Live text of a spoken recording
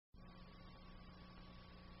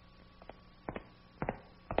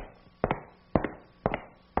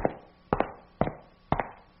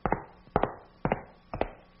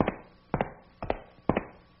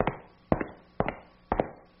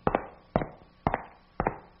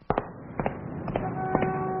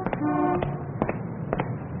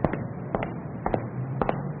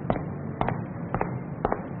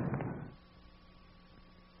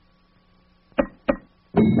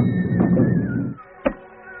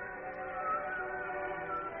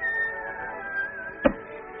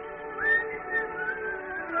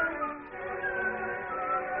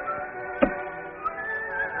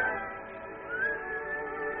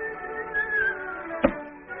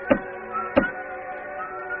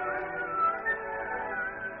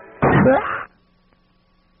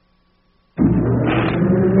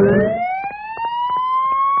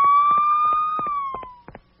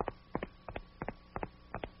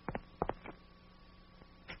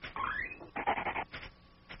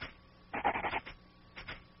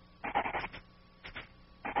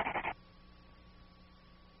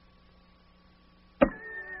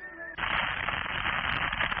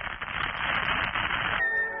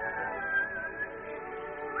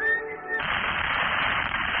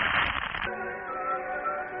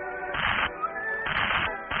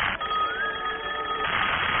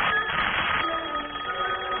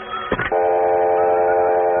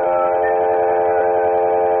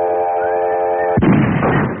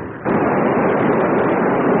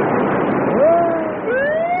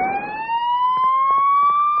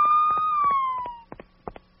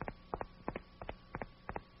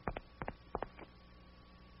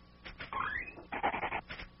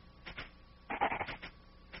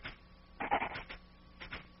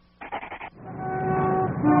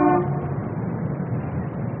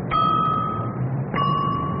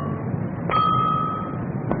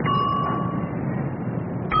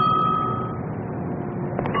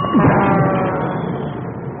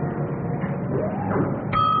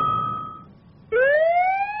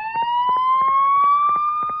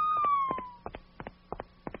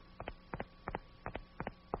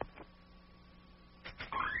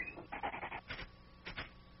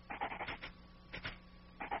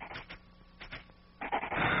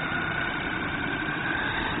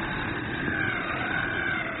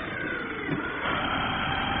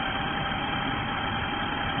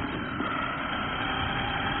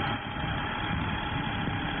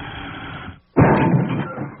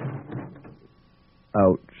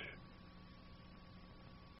Ouch.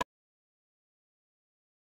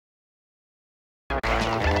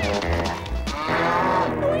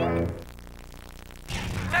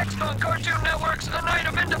 Next on Cartoon Network's A Night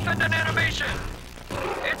of Independent Animation.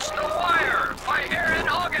 It's The Wire by Aaron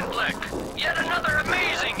Augenblick. Yet another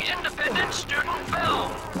amazing independent student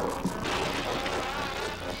film.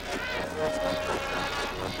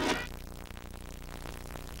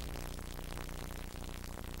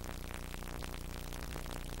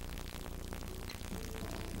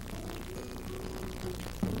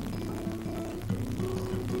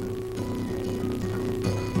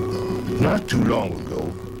 Not too long ago,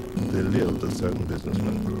 there lived a certain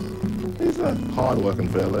businessman. He's a hard-working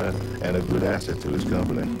fella and a good asset to his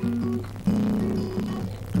company.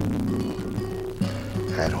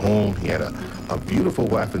 At home, he had a beautiful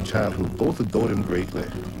wife and child who both adored him greatly.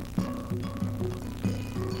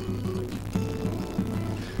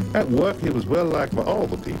 At work, he was well liked by all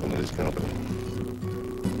the people in his company.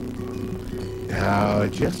 Now,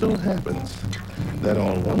 it just so happens that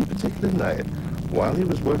on one particular night, while he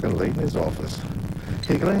was working late in his office,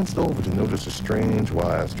 he glanced over to notice a strange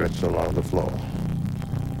wire stretched along the floor.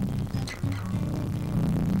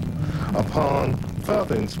 Upon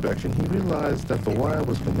further inspection, he realized that the wire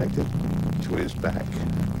was connected to his back.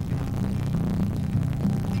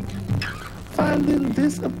 Finding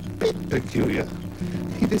this a bit peculiar,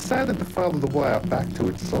 he decided to follow the wire back to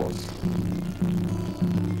its source.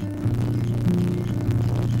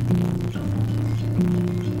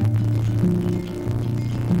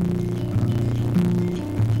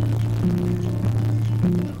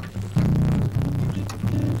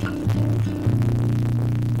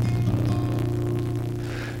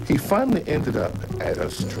 He finally ended up at a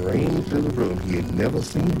strange little room he had never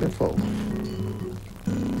seen before.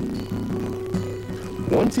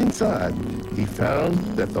 Once inside, he found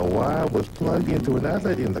that the wire was plugged into an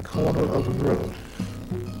outlet in the corner of the room.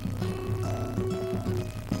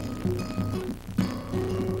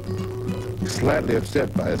 Slightly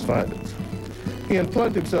upset by his findings, he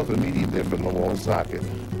unplugged himself immediately from the wall socket.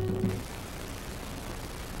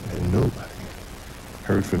 And nobody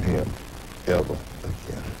heard from him ever